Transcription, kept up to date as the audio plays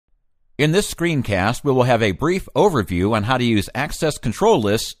In this screencast, we will have a brief overview on how to use access control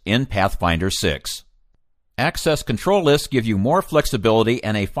lists in Pathfinder 6. Access control lists give you more flexibility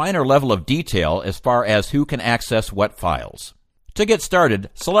and a finer level of detail as far as who can access what files. To get started,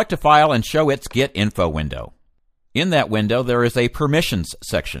 select a file and show its Get Info window. In that window, there is a Permissions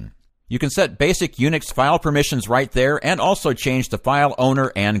section. You can set basic Unix file permissions right there and also change the file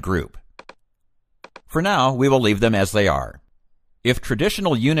owner and group. For now, we will leave them as they are. If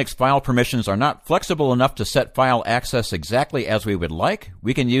traditional Unix file permissions are not flexible enough to set file access exactly as we would like,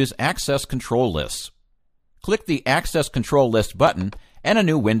 we can use access control lists. Click the Access Control List button and a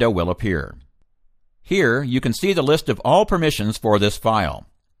new window will appear. Here, you can see the list of all permissions for this file.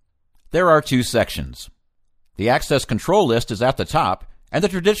 There are two sections. The Access Control List is at the top, and the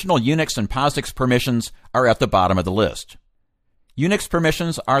traditional Unix and POSIX permissions are at the bottom of the list. Unix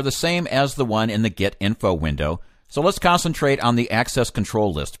permissions are the same as the one in the Get Info window, so let's concentrate on the Access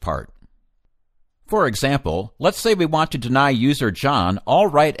Control List part. For example, let's say we want to deny user John all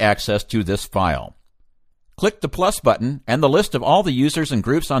write access to this file. Click the plus button and the list of all the users and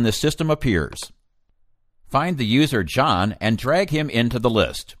groups on this system appears. Find the user John and drag him into the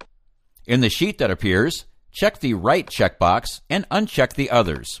list. In the sheet that appears, check the Write checkbox and uncheck the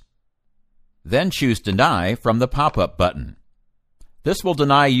others. Then choose Deny from the pop-up button. This will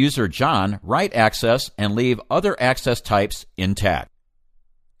deny user John write access and leave other access types intact.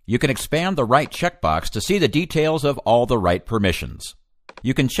 You can expand the Write checkbox to see the details of all the write permissions.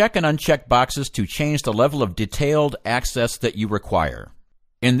 You can check and uncheck boxes to change the level of detailed access that you require.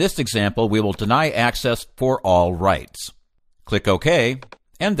 In this example, we will deny access for all writes. Click OK,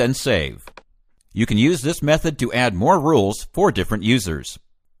 and then save. You can use this method to add more rules for different users.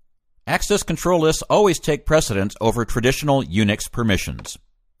 Access control lists always take precedence over traditional Unix permissions.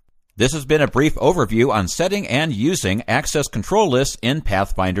 This has been a brief overview on setting and using access control lists in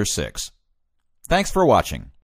Pathfinder 6. Thanks for watching.